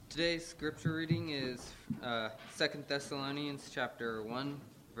Today's scripture reading is 2 Thessalonians chapter 1,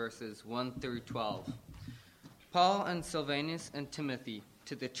 verses 1 through 12. Paul and Silvanus and Timothy,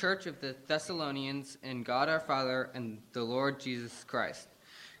 to the church of the Thessalonians in God our Father and the Lord Jesus Christ.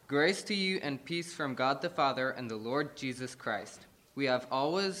 Grace to you and peace from God the Father and the Lord Jesus Christ. We ought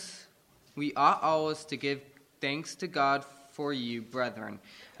always to give thanks to God for you, brethren,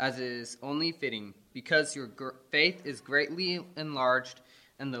 as it is only fitting, because your faith is greatly enlarged,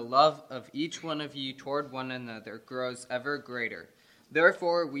 and the love of each one of you toward one another grows ever greater.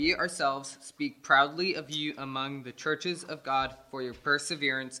 Therefore, we ourselves speak proudly of you among the churches of God for your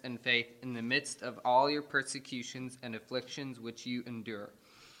perseverance and faith in the midst of all your persecutions and afflictions which you endure.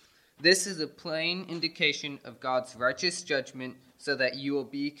 This is a plain indication of God's righteous judgment, so that you will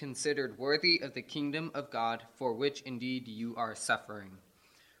be considered worthy of the kingdom of God, for which indeed you are suffering.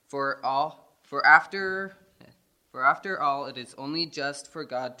 For after all, it is only just for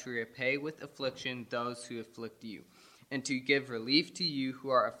God to repay with affliction those who afflict you, and to give relief to you who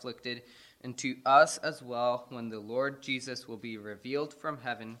are afflicted, and to us as well, when the Lord Jesus will be revealed from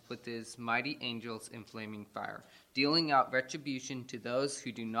heaven with his mighty angels in flaming fire, dealing out retribution to those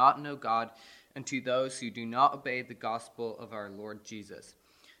who do not know God, and to those who do not obey the gospel of our Lord Jesus.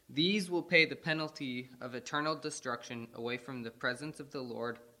 These will pay the penalty of eternal destruction away from the presence of the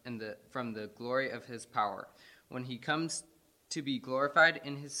Lord and from the glory of his power, when he comes to be glorified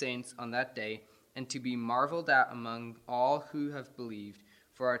in his saints on that day, and to be marveled at among all who have believed,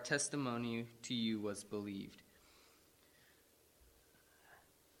 for our testimony to you was believed.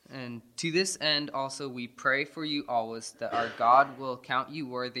 And to this end also we pray for you always, that our God will count you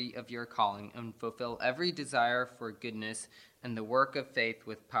worthy of your calling, and fulfill every desire for goodness and the work of faith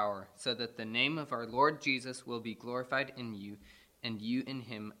with power, so that the name of our Lord Jesus will be glorified in you, and you in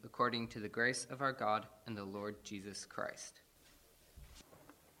him, according to the grace of our God and the Lord Jesus Christ.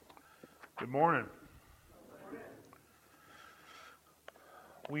 Good morning.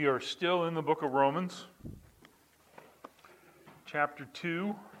 We are still in the book of Romans, chapter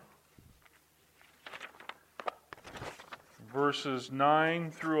 2, verses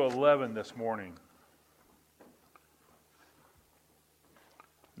 9 through 11 this morning.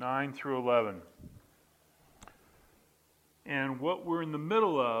 9 through 11. And what we're in the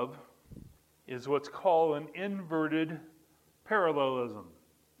middle of is what's called an inverted parallelism.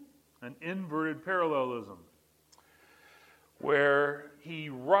 An inverted parallelism, where he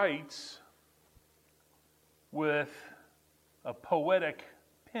writes with a poetic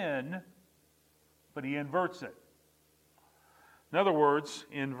pen, but he inverts it. In other words,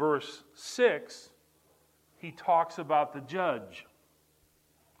 in verse 6, he talks about the judge.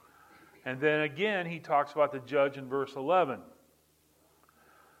 And then again, he talks about the judge in verse 11.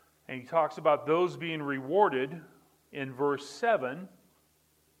 And he talks about those being rewarded in verse 7,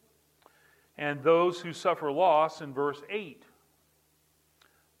 and those who suffer loss in verse 8.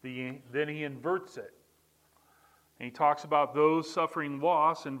 Then he inverts it. And he talks about those suffering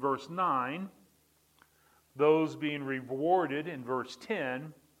loss in verse 9, those being rewarded in verse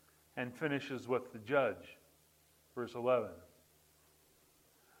 10, and finishes with the judge, verse 11.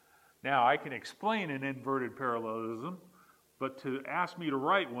 Now, I can explain an inverted parallelism, but to ask me to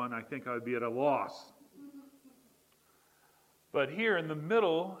write one, I think I would be at a loss. But here in the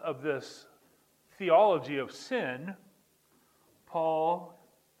middle of this theology of sin, Paul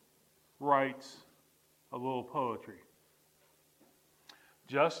writes a little poetry,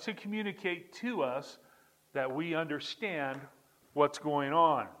 just to communicate to us that we understand what's going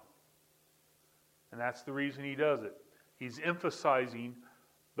on. And that's the reason he does it. He's emphasizing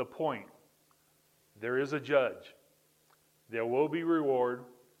the point. There is a judge. There will be reward,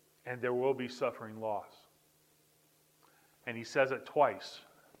 and there will be suffering loss. And he says it twice,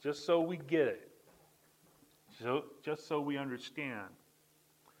 just so we get it. Just so we understand.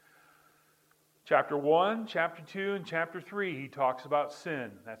 Chapter 1, chapter 2, and chapter 3, he talks about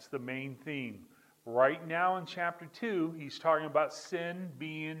sin. That's the main theme. Right now in chapter 2, he's talking about sin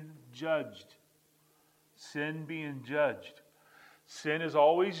being judged. Sin being judged. Sin is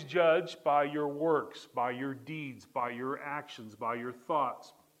always judged by your works, by your deeds, by your actions, by your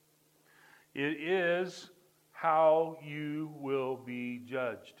thoughts. It is how you will be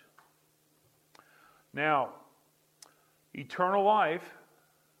judged. Now, eternal life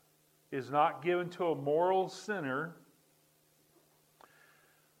is not given to a moral sinner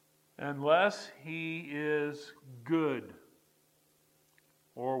unless he is good,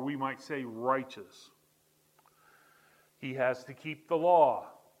 or we might say righteous. He has to keep the law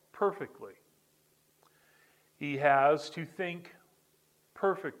perfectly. He has to think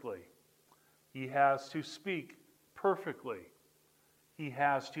perfectly. He has to speak perfectly. he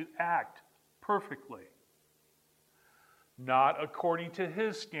has to act perfectly. Not according to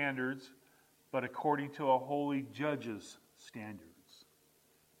his standards, but according to a holy judge's standards.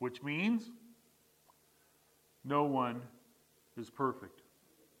 Which means no one is perfect.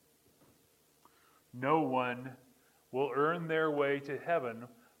 No one will earn their way to heaven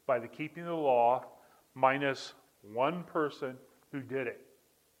by the keeping of the law, minus one person who did it.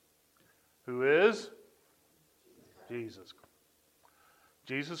 Who is? Jesus.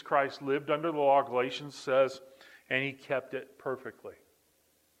 Jesus Christ lived under the law, Galatians says, and he kept it perfectly.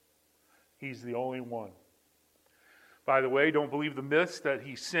 He's the only one. By the way, don't believe the myths that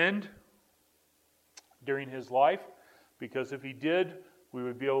he sinned during his life, because if he did, we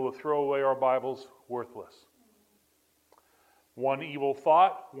would be able to throw away our Bibles worthless. One evil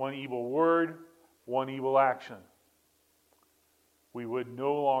thought, one evil word, one evil action. We would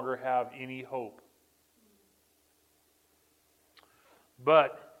no longer have any hope.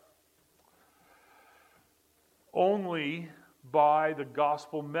 But only by the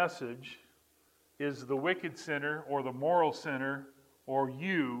gospel message is the wicked sinner or the moral sinner or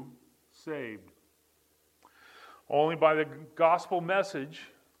you saved. Only by the gospel message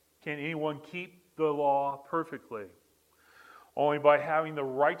can anyone keep the law perfectly. Only by having the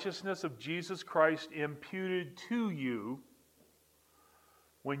righteousness of Jesus Christ imputed to you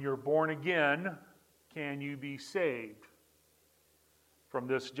when you're born again can you be saved from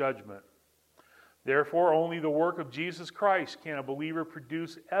this judgment. Therefore, only the work of Jesus Christ can a believer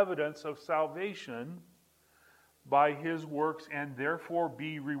produce evidence of salvation by his works and therefore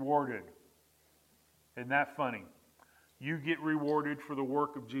be rewarded. Isn't that funny? You get rewarded for the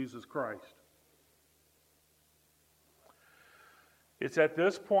work of Jesus Christ. It's at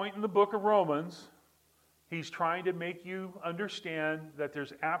this point in the book of Romans, he's trying to make you understand that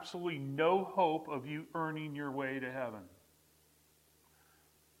there's absolutely no hope of you earning your way to heaven.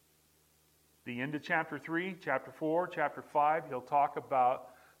 The end of chapter 3, chapter 4, chapter 5, he'll talk about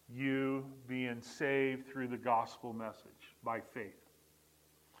you being saved through the gospel message by faith.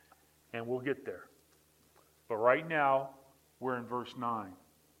 And we'll get there. But right now, we're in verse 9.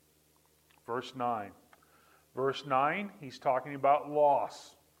 Verse 9. Verse 9, he's talking about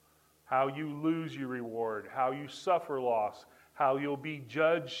loss. How you lose your reward. How you suffer loss. How you'll be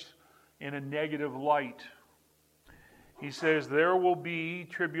judged in a negative light. He says there will be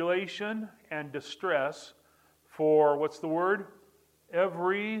tribulation and distress for, what's the word?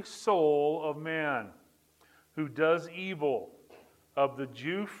 Every soul of man who does evil, of the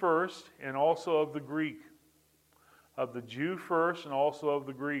Jew first and also of the Greek. Of the Jew first and also of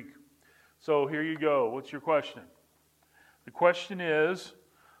the Greek. So here you go. What's your question? The question is,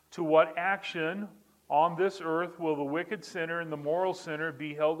 to what action on this earth will the wicked sinner and the moral sinner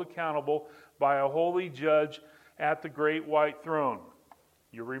be held accountable by a holy judge at the great white throne?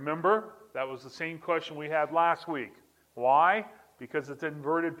 You remember? That was the same question we had last week. Why? Because it's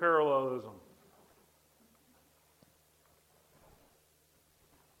inverted parallelism.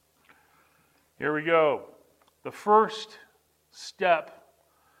 Here we go. The first step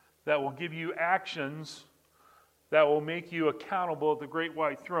that will give you actions that will make you accountable at the great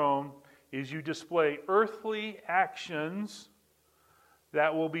white throne is you display earthly actions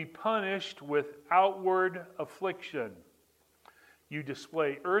that will be punished with outward affliction. You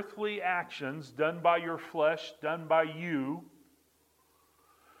display earthly actions done by your flesh, done by you,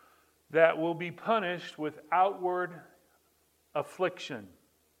 that will be punished with outward affliction.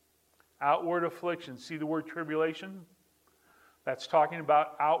 Outward affliction. See the word tribulation? That's talking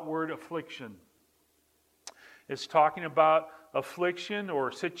about outward affliction. It's talking about affliction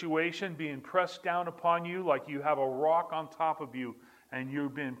or situation being pressed down upon you like you have a rock on top of you and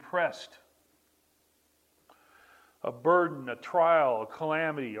you've been pressed. A burden, a trial, a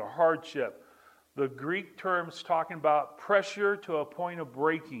calamity, a hardship. The Greek term's talking about pressure to a point of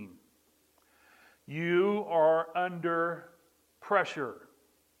breaking. You are under pressure.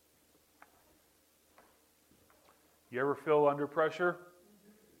 You ever feel under pressure?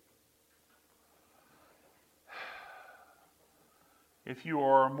 If you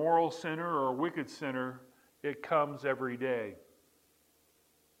are a moral sinner or a wicked sinner, it comes every day.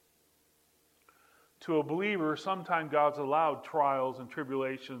 To a believer, sometimes God's allowed trials and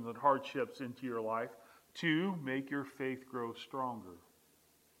tribulations and hardships into your life to make your faith grow stronger.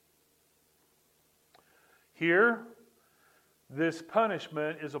 Here, this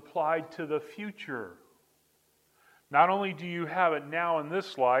punishment is applied to the future. Not only do you have it now in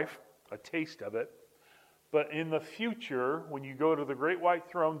this life, a taste of it, but in the future, when you go to the great white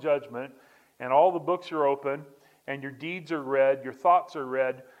throne judgment, and all the books are open, and your deeds are read, your thoughts are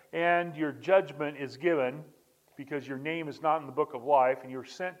read, and your judgment is given, because your name is not in the book of life and you're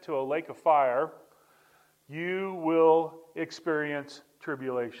sent to a lake of fire, you will experience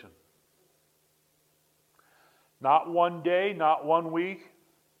tribulation. Not one day, not 1 week,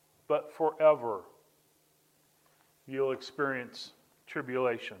 but forever. You'll experience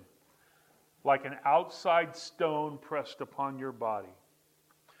tribulation. Like an outside stone pressed upon your body.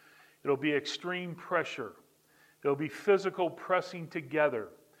 It'll be extreme pressure. It'll be physical pressing together.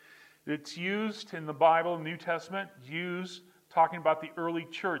 It's used in the Bible, New Testament, used talking about the early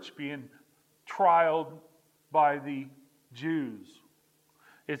church being trialed by the Jews.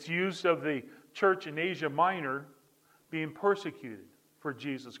 It's used of the church in Asia Minor being persecuted for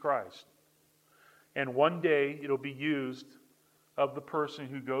Jesus Christ. And one day it'll be used of the person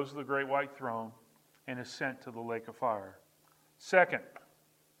who goes to the great white throne and is sent to the lake of fire. Second,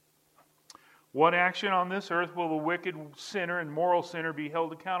 what action on this earth will the wicked sinner and moral sinner be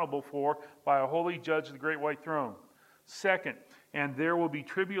held accountable for by a holy judge of the great white throne? Second, and there will be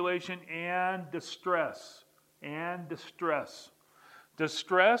tribulation and distress. And distress.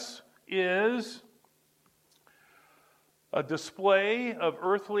 Distress is a display of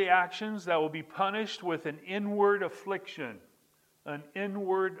earthly actions that will be punished with an inward affliction. An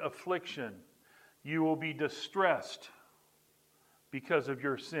inward affliction. You will be distressed because of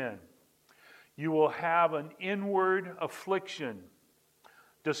your sin. You will have an inward affliction.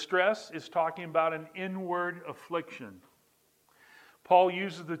 Distress is talking about an inward affliction. Paul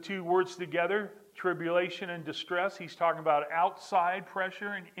uses the two words together, tribulation and distress. He's talking about outside pressure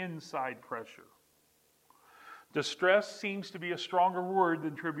and inside pressure. Distress seems to be a stronger word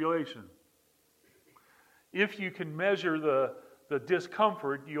than tribulation. If you can measure the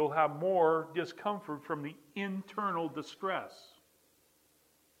discomfort, you'll have more discomfort from the internal distress.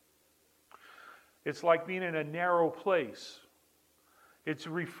 It's like being in a narrow place. It's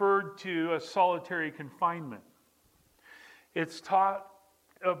referred to as solitary confinement. It's taught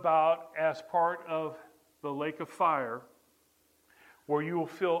about as part of the lake of fire, where you will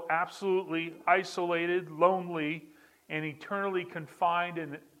feel absolutely isolated, lonely, and eternally confined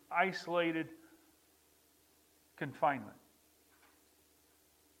in isolated confinement.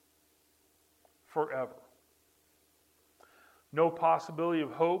 Forever. No possibility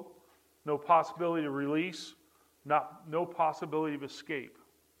of hope, no possibility of release, no possibility of escape.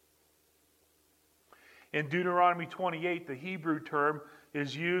 In Deuteronomy 28, the Hebrew term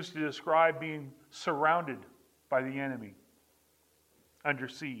is used to describe being surrounded by the enemy, under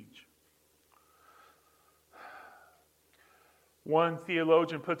siege. One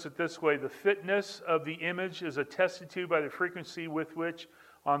theologian puts it this way: the fitness of the image is attested to by the frequency with which,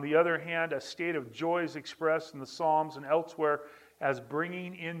 on the other hand, a state of joy is expressed in the Psalms and elsewhere as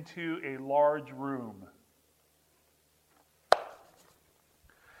bringing into a large room.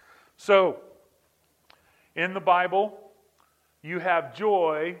 So, in the Bible, you have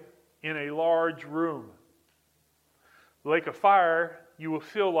joy in a large room. The lake of fire, you will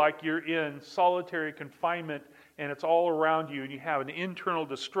feel like you're in solitary confinement and it's all around you, and you have an internal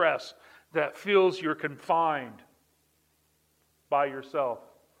distress that feels you're confined by yourself.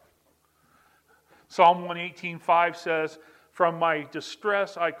 Psalm 118:5 says, "From my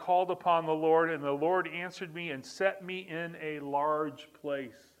distress I called upon the Lord, and the Lord answered me and set me in a large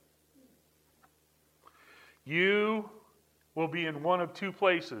place." You will be in one of two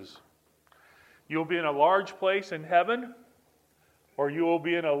places. You'll be in a large place in heaven, or you will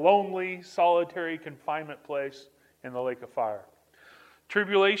be in a lonely, solitary confinement place in the lake of fire.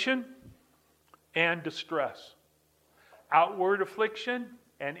 Tribulation and distress. Outward affliction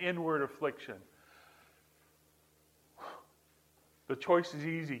and inward affliction. The choice is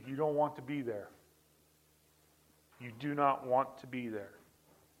easy. You don't want to be there. You do not want to be there.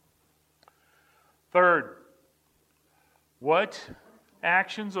 Third, what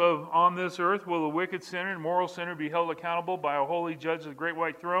actions on this earth will the wicked sinner and moral sinner be held accountable by a holy judge of the great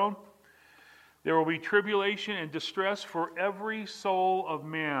white throne? There will be tribulation and distress for every soul of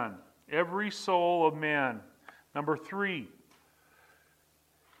man. Every soul of man. Number 3,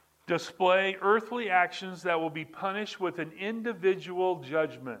 display earthly actions that will be punished with an individual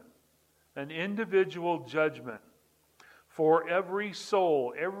judgment. An individual judgment. For every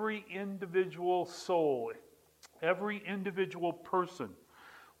soul, every individual soul, every individual person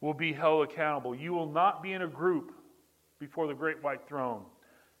will be held accountable. You will not be in a group before the great white throne.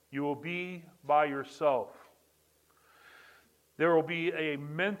 You will be by yourself. There will be a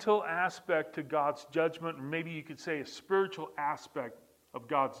mental aspect to God's judgment, or maybe you could say a spiritual aspect of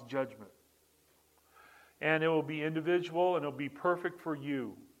God's judgment. And it will be individual, and it will be perfect for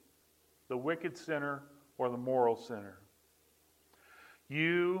you, the wicked sinner or the moral sinner.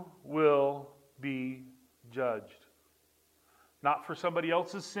 You will be judged. Not for somebody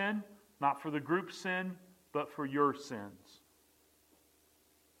else's sin, not for the group's sin, but for your sins.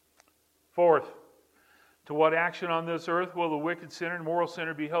 Fourth, to what action on this earth will the wicked sinner and moral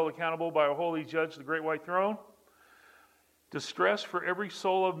sinner be held accountable by a holy judge, the great white throne? Distress for every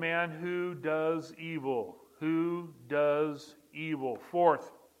soul of man who does evil. Who does evil.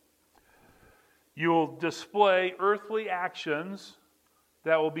 Fourth, you'll display earthly actions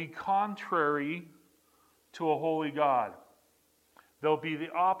that will be contrary to a holy God. They'll be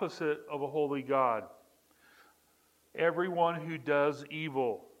the opposite of a holy God. Everyone who does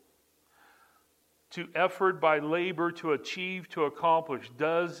evil, to effort by labor to achieve, to accomplish,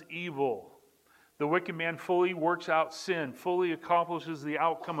 does evil. The wicked man fully works out sin, fully accomplishes the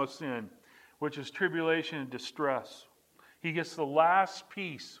outcome of sin, which is tribulation and distress. He gets the last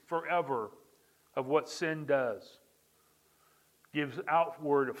piece forever of what sin does. It gives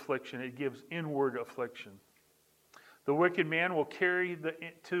outward affliction, it gives inward affliction. The wicked man will carry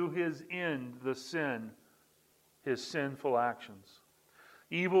to his end the sin, his sinful actions.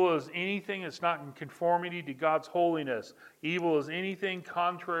 Evil is anything that's not in conformity to God's holiness. Evil is anything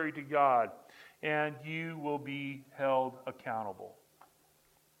contrary to God. And you will be held accountable.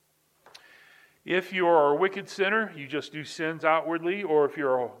 If you are a wicked sinner, you just do sins outwardly, or if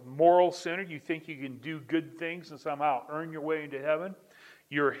you're a moral sinner, you think you can do good things and somehow earn your way into heaven,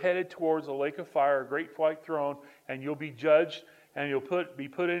 you're headed towards a lake of fire, a great white throne, and you'll be judged, and you'll be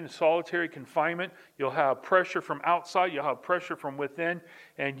put in solitary confinement. You'll have pressure from outside, you'll have pressure from within,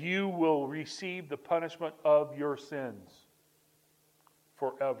 and you will receive the punishment of your sins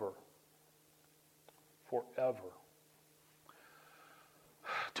forever. Forever.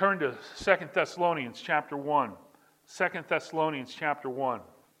 Turn to 2 Thessalonians chapter 1. 2 Thessalonians chapter 1.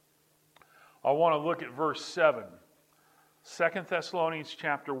 I want to look at verse 7. 2 Thessalonians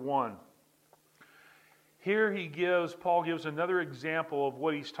chapter 1. Here Paul gives another example of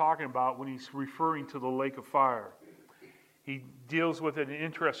what he's talking about when he's referring to the lake of fire. He deals with it in an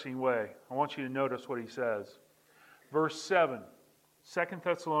interesting way. I want you to notice what he says. Verse 7. 2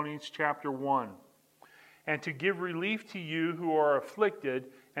 Thessalonians chapter 1. And to give relief to you who are afflicted,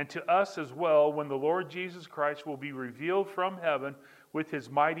 and to us as well, when the Lord Jesus Christ will be revealed from heaven with his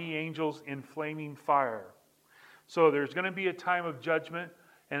mighty angels in flaming fire. So there's going to be a time of judgment,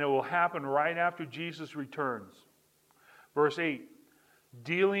 and it will happen right after Jesus returns. Verse 8,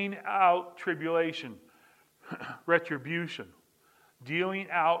 dealing out tribulation, retribution. Dealing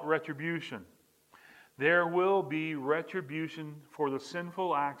out retribution. There will be retribution for the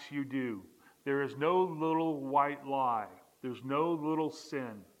sinful acts you do. There is no little white lie. There's no little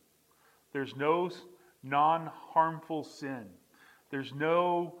sin. There's no non-harmful sin. There's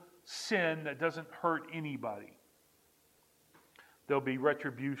no sin that doesn't hurt anybody. There'll be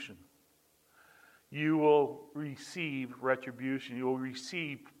retribution. You will receive retribution. You will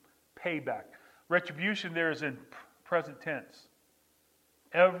receive payback. Retribution there is in present tense.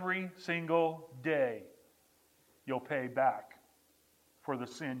 Every single day you'll pay back for the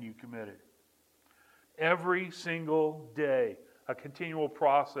sin you committed. Every single day, a continual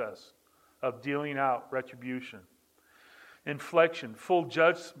process of dealing out retribution. Inflection, full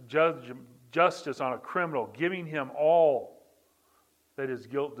justice on a criminal, giving him all that his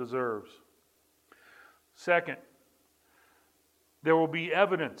guilt deserves. Second, there will be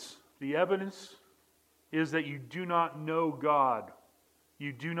evidence. The evidence is that you do not know God.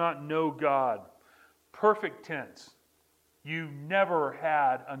 You do not know God. Perfect tense. You never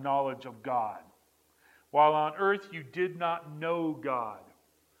had a knowledge of God. While on earth you did not know God.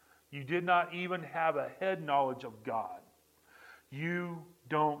 You did not even have a head knowledge of God. You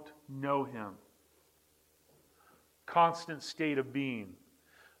don't know him. Constant state of being.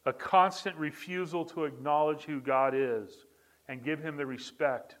 A constant refusal to acknowledge who God is and give him the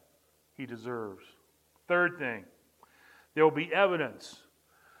respect he deserves. Third thing, there will be evidence.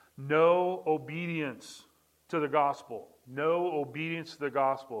 No obedience to the gospel. No obedience to the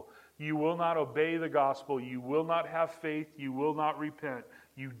gospel. You will not obey the gospel. You will not have faith. You will not repent.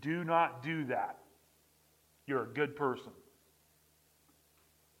 You do not do that. You're a good person.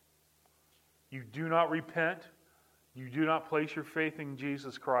 You do not repent. You do not place your faith in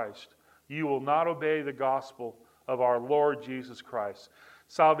Jesus Christ. You will not obey the gospel of our Lord Jesus Christ.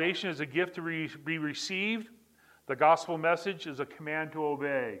 Salvation is a gift to be received. The gospel message is a command to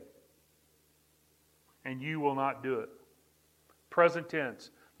obey. And you will not do it. Present tense.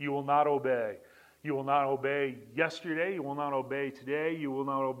 You will not obey. You will not obey yesterday. You will not obey today. You will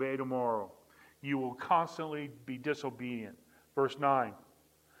not obey tomorrow. You will constantly be disobedient. Verse 9.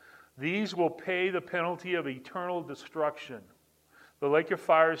 These will pay the penalty of eternal destruction. The lake of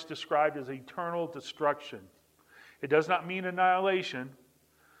fire is described as eternal destruction. It does not mean annihilation,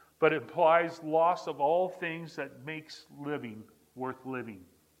 but it implies loss of all things that makes living worth living.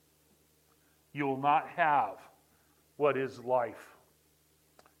 You will not have what is life.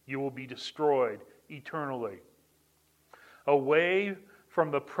 You will be destroyed eternally. Away from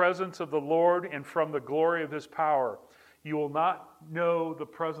the presence of the Lord and from the glory of His power. You will not know the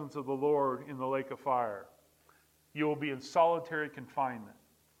presence of the Lord in the lake of fire. You will be in solitary confinement.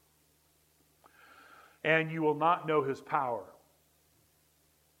 And you will not know His power.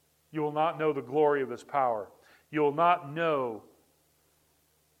 You will not know the glory of His power. You will not know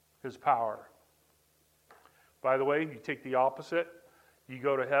His power. By the way, you take the opposite. You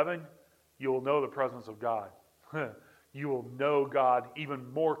go to heaven, you will know the presence of God. You will know God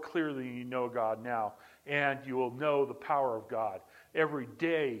even more clearly than you know God now. And you will know the power of God. Every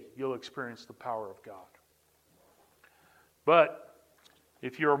day you'll experience the power of God. But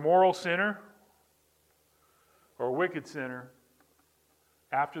if you're a moral sinner or a wicked sinner,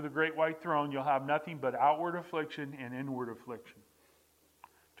 after the great white throne, you'll have nothing but outward affliction and inward affliction.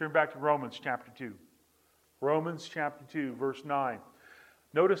 Turn back to Romans chapter 2. Romans chapter 2, verse 9.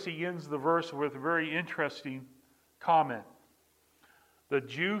 Notice he ends the verse with a very interesting comment. The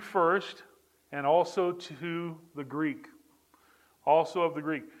Jew first, and also to the Greek. Also of the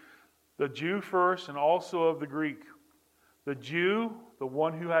Greek. The Jew first, and also of the Greek. The Jew, the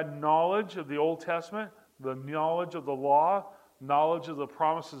one who had knowledge of the Old Testament, the knowledge of the law, knowledge of the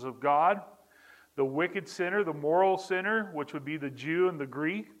promises of God. The wicked sinner, the moral sinner, which would be the Jew and the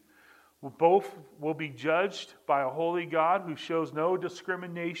Greek, both will be judged by a holy God who shows no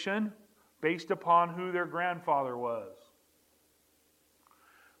discrimination based upon who their grandfather was,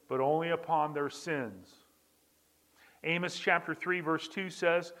 but only upon their sins. Amos chapter 3 verse 2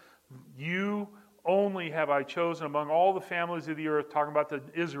 says, "You only have I chosen among all the families of the earth," talking about the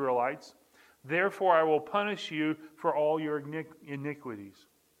Israelites, "therefore I will punish you for all your iniquities."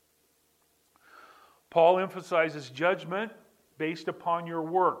 Paul emphasizes judgment based upon your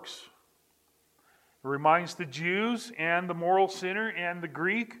works. It reminds the Jews and the moral sinner and the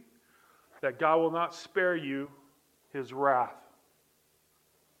Greek that God will not spare you His wrath.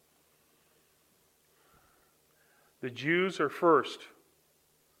 The Jews are first.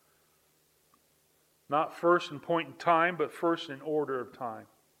 Not first in point in time, but first in order of time.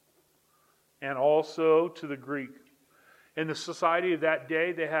 And also to the Greek. In the society of that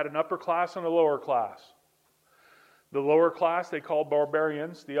day, they had an upper class and a lower class. The lower class they called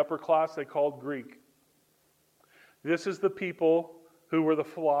barbarians. The upper class they called Greek. This is the people who were the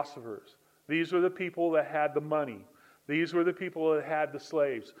philosophers. These were the people that had the money. These were the people that had the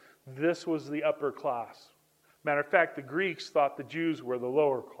slaves. This was the upper class. Matter of fact, the Greeks thought the Jews were the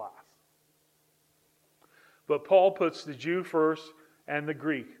lower class. But Paul puts the Jew first and the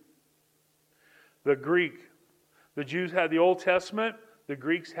Greek. The Jews had the Old Testament, the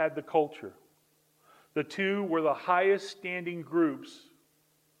Greeks had the culture. The two were the highest standing groups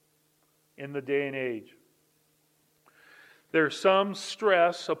in the day and age. There's some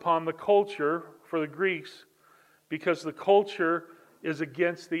stress upon the culture for the Greeks because the culture is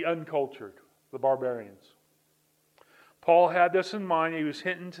against the uncultured, the barbarians. Paul had this in mind. He was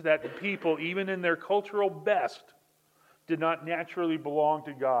hinting to that the people, even in their cultural best, did not naturally belong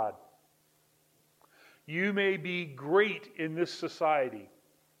to God. You may be great in this society.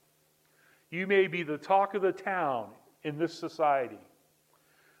 You may be the talk of the town in this society.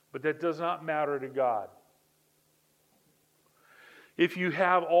 But that does not matter to God. If you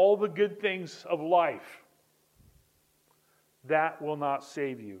have all the good things of life, that will not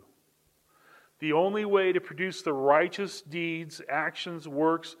save you. The only way to produce the righteous deeds, actions,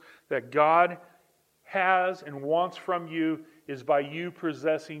 works that God has and wants from you is by you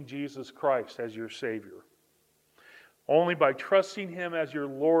possessing Jesus Christ as your Savior. Only by trusting Him as your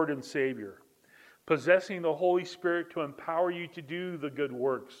Lord and Savior. Possessing the Holy Spirit to empower you to do the good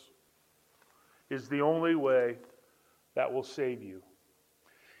works is the only way that will save you.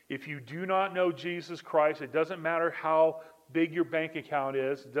 If you do not know Jesus Christ, it doesn't matter how big your bank account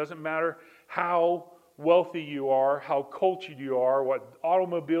is. It doesn't matter how wealthy you are, how cultured you are, what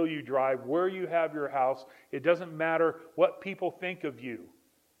automobile you drive, where you have your house. It doesn't matter what people think of you.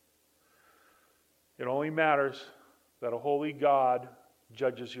 It only matters that a holy God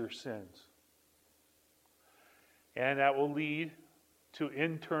judges your sins. And that will lead to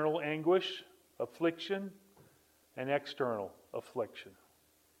internal anguish, affliction, and external affliction.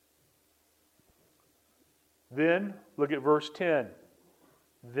 Then, look at verse 10.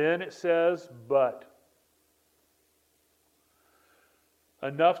 Then it says, but.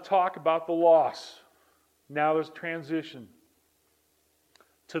 Enough talk about the loss. Now there's transition.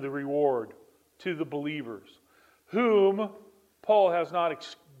 to the reward, to the believers, whom Paul has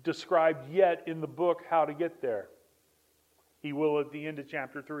not described yet in the book how to get there. He will at the end of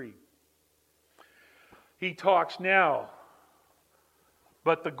chapter 3. He talks now,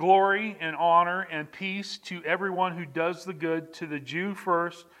 but the glory and honor and peace to everyone who does the good, to the Jew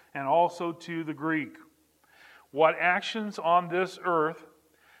first and also to the Greek. What actions on this earth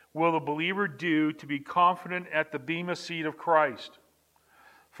will the believer do to be confident at the bema seat of Christ?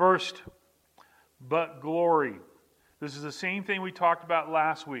 First, but glory. This is the same thing we talked about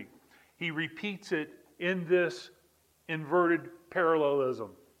last week. He repeats it in this inverted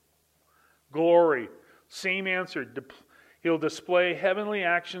parallelism. Glory. Same answer. He'll display heavenly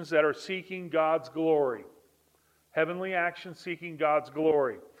actions that are seeking God's glory. Heavenly actions seeking God's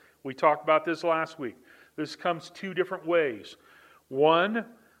glory. We talked about this last week. This comes two different ways. One,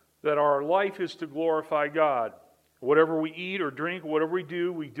 that our life is to glorify God. Whatever we eat or drink, whatever we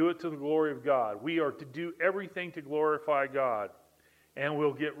do it to the glory of God. We are to do everything to glorify God. And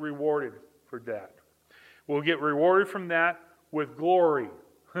we'll get rewarded for that. We'll get rewarded from that with glory.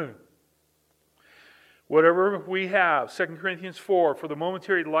 Whatever we have, 2 Corinthians 4, for the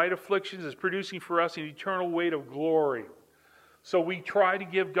momentary light afflictions is producing for us an eternal weight of glory. So we try to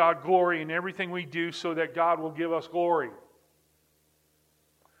give God glory in everything we do so that God will give us glory.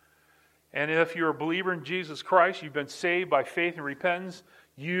 And if you're a believer in Jesus Christ, you've been saved by faith and repentance,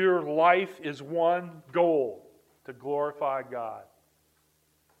 your life is one goal, to glorify God.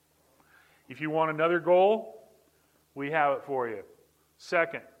 If you want another goal, we have it for you.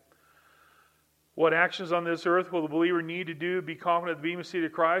 Second, what actions on this earth will the believer need to do to be confident at the bema seat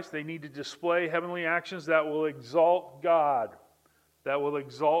of Christ? They need to display heavenly actions that will exalt God. That will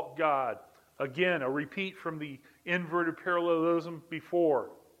exalt God. Again, a repeat from the inverted parallelism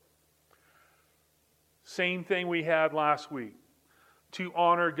before. Same thing we had last week. To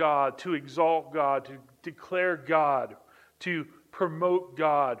honor God, to exalt God, to declare God, to promote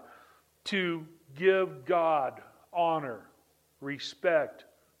God, to give God honor, respect,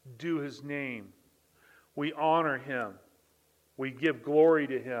 due His name. We honor Him. We give glory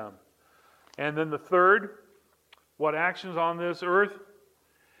to Him. And then the third, what actions on this earth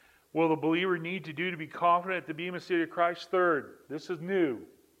will the believer need to do to be confident at the bema seat of Christ? Third, this is new.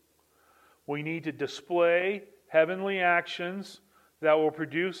 We need to display heavenly actions that will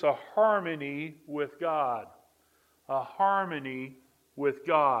produce a harmony with God. A harmony with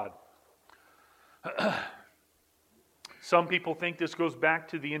God. Some people think this goes back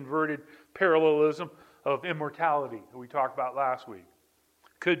to the inverted parallelism of immortality that we talked about last week.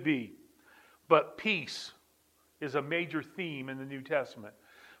 Could be. But peace is a major theme in the New Testament.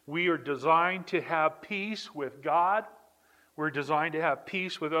 We are designed to have peace with God. We're designed to have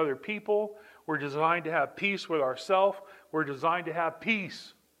peace with other people. We're designed to have peace with ourselves. We're designed to have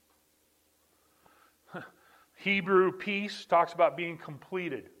peace. Hebrew peace talks about being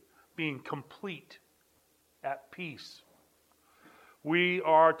completed, being complete at peace. We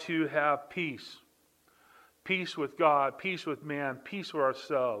are to have peace. Peace with God, peace with man, peace with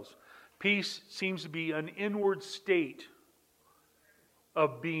ourselves. Peace seems to be an inward state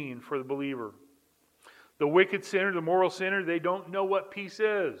of being for the believer. The wicked sinner, the moral sinner, they don't know what peace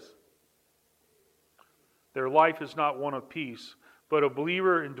is. Their life is not one of peace. But a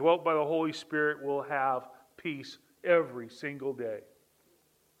believer indwelt by the Holy Spirit will have peace every single day.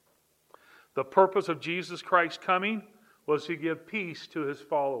 The purpose of Jesus Christ coming was to give peace to His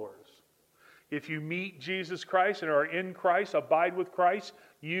followers. If you meet Jesus Christ and are in Christ, abide with Christ,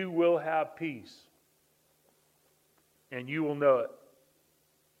 you will have peace. And you will know it.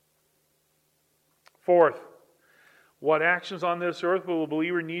 Fourth, what actions on this earth will a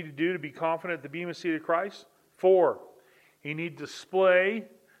believer need to do to be confident at the bema seat of Christ? 4, he needs to display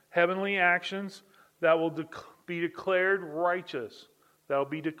heavenly actions that will be declared righteous. That will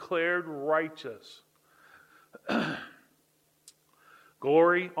be declared righteous.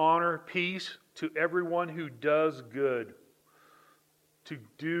 Glory, honor, peace to everyone who does good. To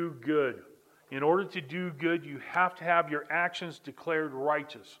do good. In order to do good, you have to have your actions declared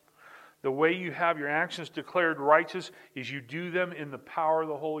righteous. The way you have your actions declared righteous is you do them in the power of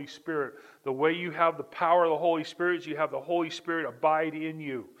the Holy Spirit. The way you have the power of the Holy Spirit is you have the Holy Spirit abide in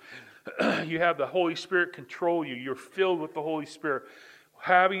you. You have the Holy Spirit control you. You're filled with the Holy Spirit.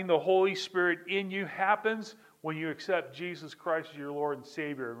 Having the Holy Spirit in you happens when you accept Jesus Christ as your Lord and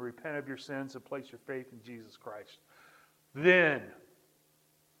Savior and repent of your sins and place your faith in Jesus Christ. Then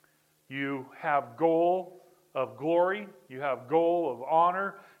you have goal of glory, you have goal of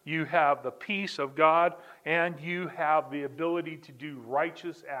honor, you have the peace of God, and you have the ability to do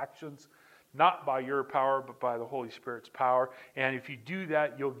righteous actions not by your power, but by the Holy Spirit's power. And if you do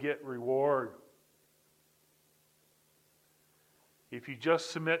that, you'll get reward. If you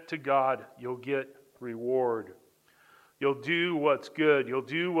just submit to God, you'll get reward. You'll do what's good. You'll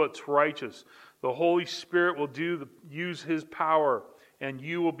do what's righteous. The Holy Spirit will use His power, and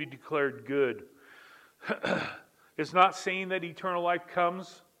you will be declared good. It's not saying that eternal life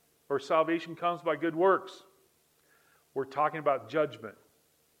comes or salvation comes by good works. We're talking about judgment.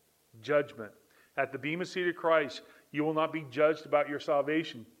 Judgment. At the bema seat of Christ, you will not be judged about your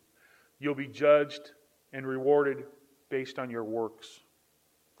salvation. You'll be judged and rewarded based on your works.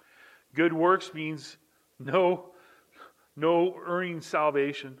 Good works means no earning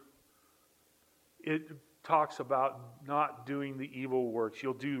salvation. It talks about not doing the evil works.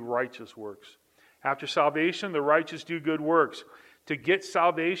 You'll do righteous works. After salvation, the righteous do good works. To get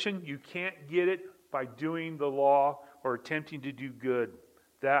salvation, you can't get it by doing the law or attempting to do good.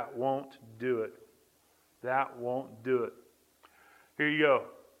 That won't do it. That won't do it. Here you go.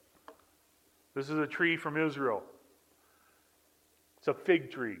 This is a tree from Israel. It's a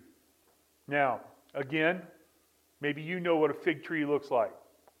fig tree. Now, again, maybe you know what a fig tree looks like.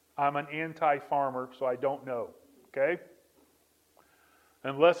 I'm an anti-farmer, so I don't know. Okay?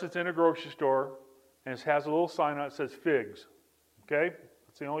 Unless it's in a grocery store and it has a little sign on it that says figs. Okay?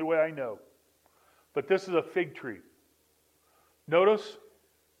 That's the only way I know. But this is a fig tree. Notice,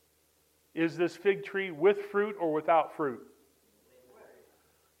 is this fig tree with fruit or without fruit?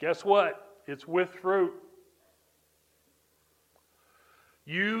 Guess what? It's with fruit.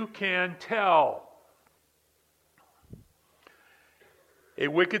 You can tell a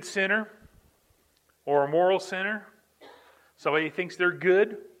wicked sinner or a moral sinner, somebody who thinks they're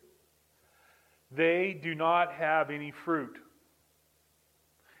good, they do not have any fruit.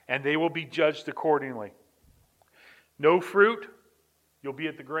 And they will be judged accordingly. No fruit, you'll be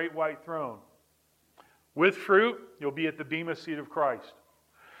at the great white throne. With fruit, you'll be at the bema seat of Christ.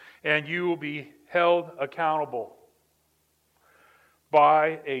 And you will be held accountable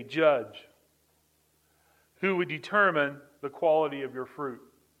by a judge who would determine the quality of your fruit.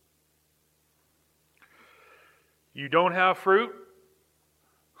 You don't have fruit?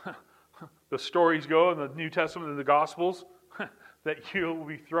 The stories go in the New Testament and the Gospels that you will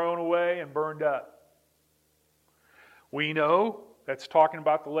be thrown away and burned up. We know that's talking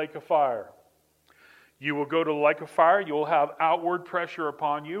about the lake of fire. You will go to the lake of fire, you will have outward pressure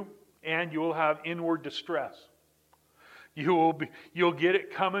upon you, and you will have inward distress. You'll get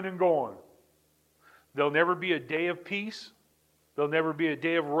it coming and going. There'll never be a day of peace. There'll never be a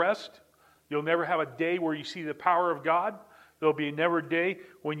day of rest. You'll never have a day where you see the power of God. There'll be never a day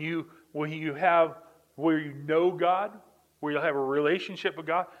where you know God, where you'll have a relationship with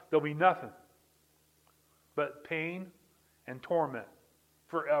God. There'll be nothing but pain and torment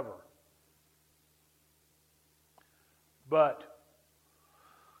forever. But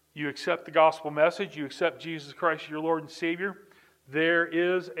you accept the gospel message, you accept Jesus Christ, your Lord and Savior, there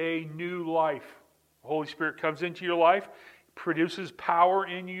is a new life. The Holy Spirit comes into your life, produces power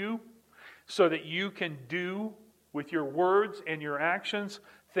in you so that you can do with your words and your actions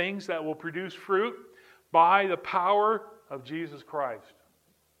things that will produce fruit by the power of Jesus Christ.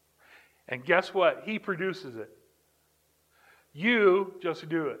 And guess what? He produces it. You just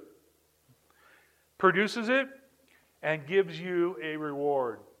do it. Produces it and gives you a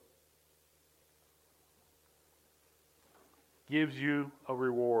reward. Gives you a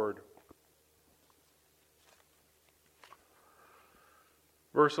reward.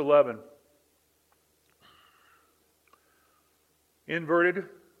 Verse 11. Inverted.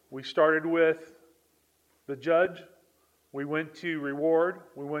 We started with the judge. We went to reward.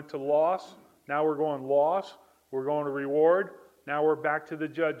 We went to loss. Now we're going loss. We're going to reward. Now we're back to the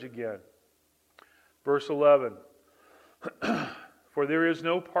judge again. Verse 11. For there is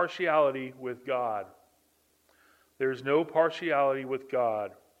no partiality with God. There is no partiality with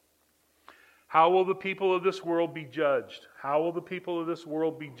God. How will the people of this world be judged? How will the people of this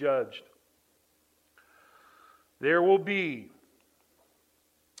world be judged? There will be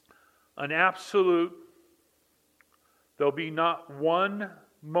an absolute, there'll be not one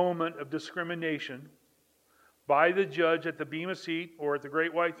moment of discrimination by the judge at the bema seat or at the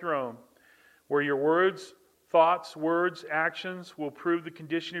great white throne where your words, thoughts, words, actions will prove the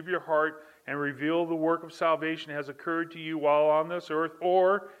condition of your heart and reveal the work of salvation has occurred to you while on this earth,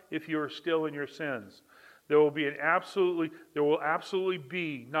 or if you are still in your sins. There will absolutely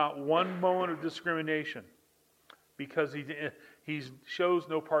be not one moment of discrimination because he shows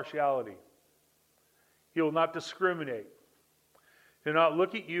no partiality. He will not discriminate. He'll not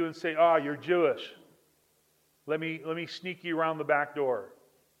look at you and say, you're Jewish. Let me sneak you around the back door.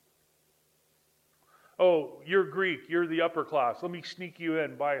 Oh, you're Greek, you're the upper class. Let me sneak you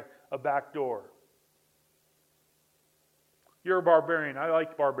in by a back door. You're a barbarian. I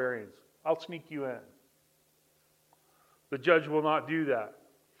like barbarians. I'll sneak you in. The judge will not do that.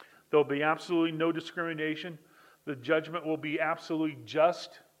 There'll be absolutely no discrimination. The judgment will be absolutely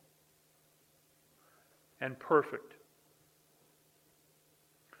just and perfect.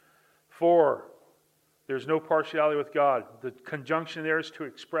 4, there's no partiality with God. The conjunction there is to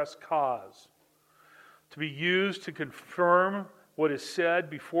express cause. To be used to confirm what is said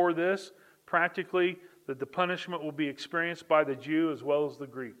before this, practically, that the punishment will be experienced by the Jew as well as the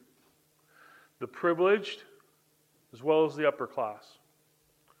Greek. The privileged as well as the upper class.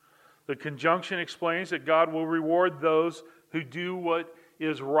 The conjunction explains that God will reward those who do what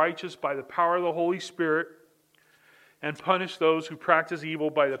is righteous by the power of the Holy Spirit and punish those who practice evil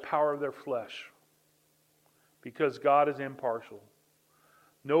by the power of their flesh. Because God is impartial.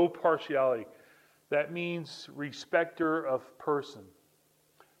 No partiality. That means respecter of person.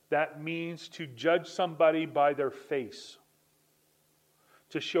 That means to judge somebody by their face.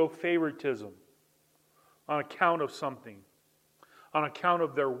 To show favoritism on account of something. On account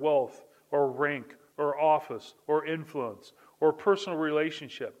of their wealth or rank or office or influence or personal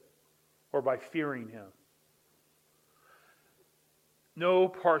relationship or by fearing Him. No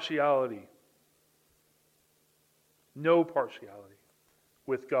partiality. No partiality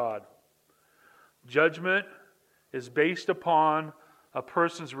with God. Judgment is based upon a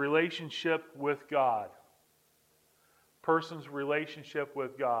person's relationship with God. Person's relationship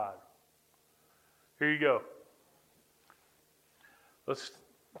with God. Here you go. Let's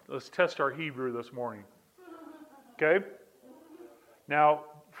test our Hebrew this morning. Okay? Now,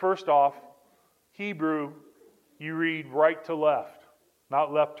 first off, Hebrew, you read right to left,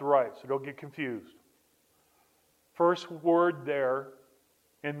 not left to right, so don't get confused. First word there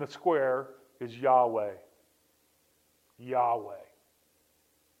in the square is Yahweh. Yahweh.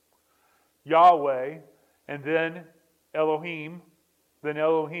 Yahweh, and then Elohim, then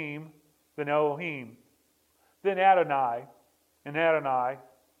Elohim, then Elohim, then Adonai, and Adonai.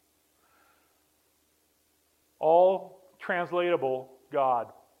 All translatable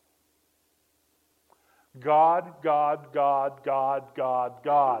God. God, God, God, God, God,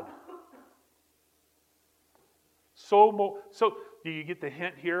 God. So do you get the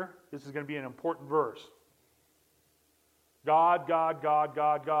hint here? This is going to be an important verse. God, God, God,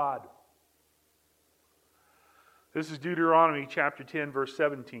 God, God. This is Deuteronomy chapter 10, verse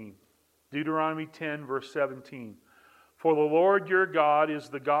 17. Deuteronomy 10, verse 17. For the Lord your God is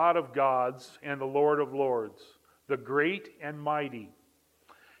the God of gods and the Lord of lords, the great and mighty,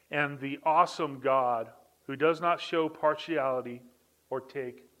 and the awesome God who does not show partiality or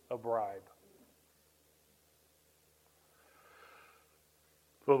take a bribe.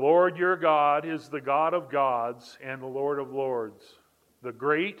 The Lord your God is the God of gods and the Lord of lords, the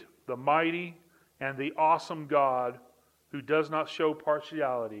great, the mighty, and the awesome God who does not show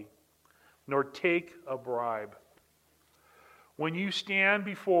partiality nor take a bribe. When you stand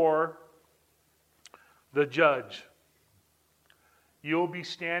before the judge, you'll be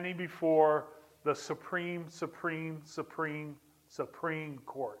standing before the supreme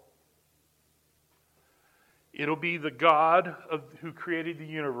court. It'll be the God who created the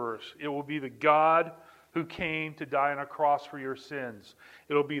universe. It will be the God who came to die on a cross for your sins.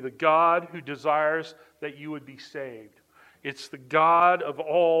 It'll be the God who desires that you would be saved. It's the God of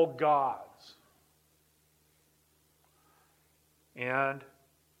all gods. And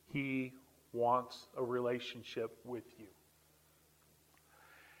He wants a relationship with you.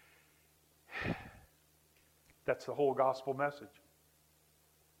 That's the whole gospel message.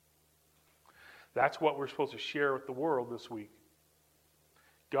 That's what we're supposed to share with the world this week.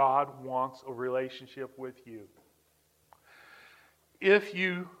 God wants a relationship with you. If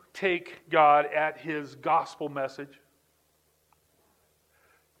you take God at His gospel message,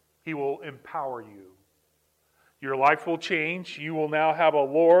 He will empower you. Your life will change. You will now have a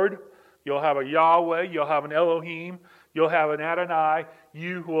Lord. You'll have a Yahweh. You'll have an Elohim. You'll have an Adonai.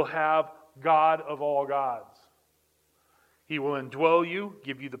 You will have God of all gods. He will indwell you,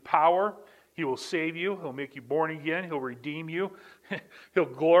 give you the power. He will save you. He'll make you born again. He'll redeem you. He'll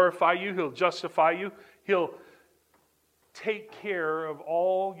glorify you. He'll justify you. He'll take care of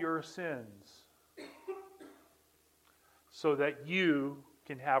all your sins so that you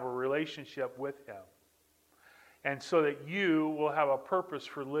can have a relationship with Him and so that you will have a purpose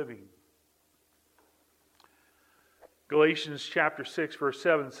for living. Galatians chapter 6 verse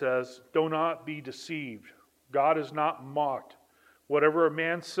 7 says, "Do not be deceived. God is not mocked. Whatever a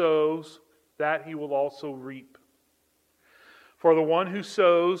man sows, that he will also reap. For the one who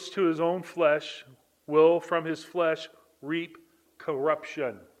sows to his own flesh will from his flesh reap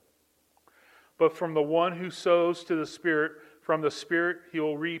corruption. But from the one who sows to the Spirit, from the Spirit he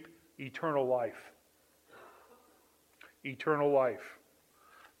will reap eternal life. Eternal life.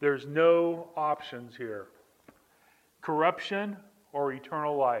 There's no options here. Corruption or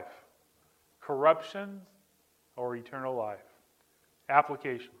eternal life. Corruption or eternal life.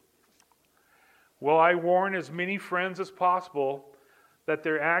 Application. Will I warn as many friends as possible that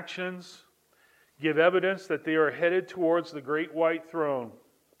their actions give evidence that they are headed towards the great white throne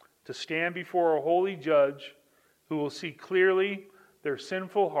to stand before a holy judge who will see clearly their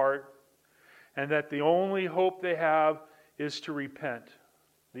sinful heart, and that the only hope they have is to repent.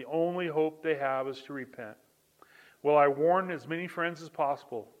 The only hope they have is to repent. Will I warn as many friends as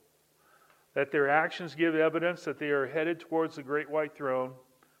possible that their actions give evidence that they are headed towards the great white throne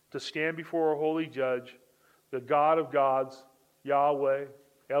to stand before a holy judge, the God of gods, Yahweh,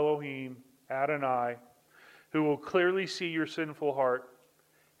 Elohim, Adonai, who will clearly see your sinful heart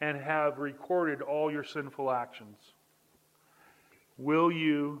and have recorded all your sinful actions. Will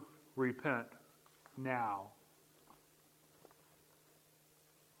you repent now?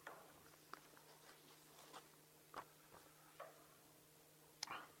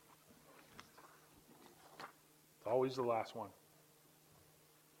 It's always the last one.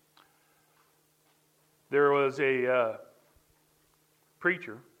 There was a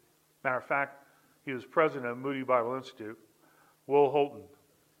preacher, matter of fact, he was president of Moody Bible Institute, Will Houghton.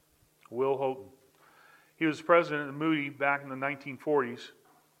 Will Houghton. He was president of Moody back in the 1940s,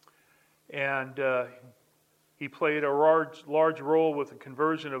 and he played a large role with the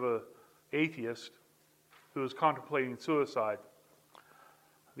conversion of an atheist who was contemplating suicide.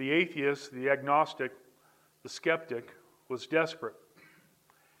 The atheist, the agnostic, the skeptic, was desperate.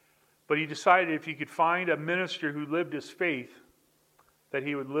 But he decided if he could find a minister who lived his faith, that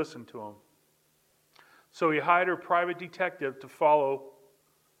he would listen to him. So he hired a private detective to follow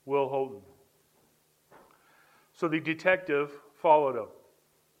Will Houghton. So the detective followed him.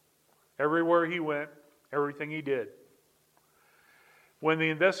 Everywhere he went, everything he did. When the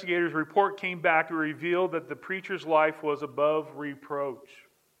investigator's report came back, it revealed that the preacher's life was above reproach.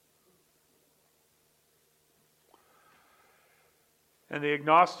 And the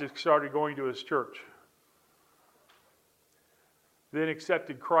agnostic started going to his church. Then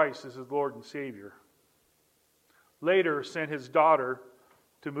accepted Christ as his Lord and Savior. Later sent his daughter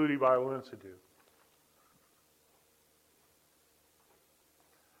to Moody Bible Institute.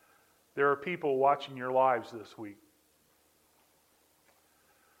 There are people watching your lives this week.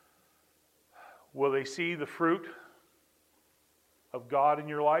 Will they see the fruit of God in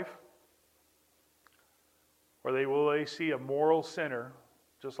your life? Or will they see a moral sinner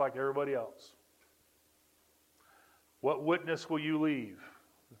just like everybody else? What witness will you leave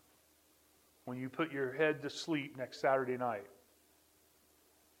when you put your head to sleep next Saturday night?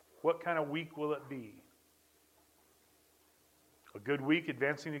 What kind of week will it be? A good week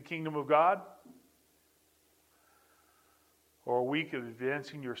advancing the kingdom of God? Or a week of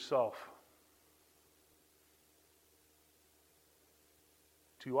advancing yourself?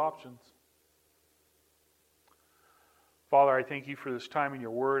 Two options. Father, I thank you for this time in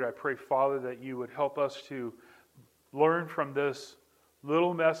your word. I pray, Father, that you would help us to learn from this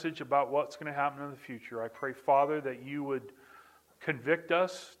little message about what's going to happen in the future. I pray, Father, that you would convict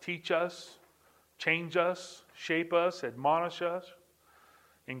us, teach us, change us, shape us, admonish us,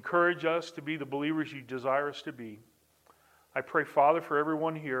 encourage us to be the believers you desire us to be. I pray, Father, for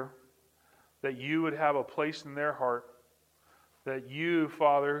everyone here, that you would have a place in their heart, that you,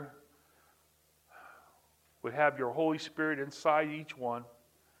 Father, would have your Holy Spirit inside each one,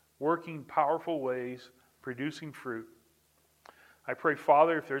 working powerful ways, producing fruit. I pray,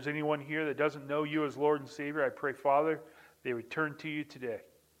 Father, if there's anyone here that doesn't know you as Lord and Savior, I pray, Father, they would turn to you today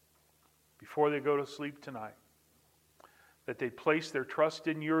before they go to sleep tonight. That they place their trust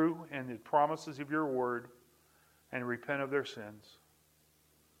in you and the promises of your word and repent of their sins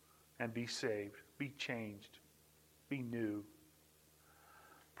and be saved, be changed, be new.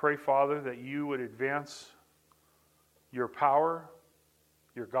 Pray, Father, that you would advance your power,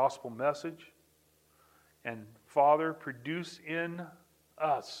 your gospel message, and, Father, produce in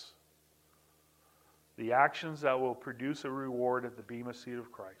us the actions that will produce a reward at the bema seat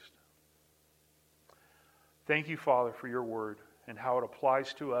of Christ. Thank you, Father, for your word and how it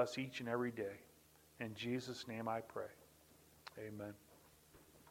applies to us each and every day. In Jesus' name I pray. Amen.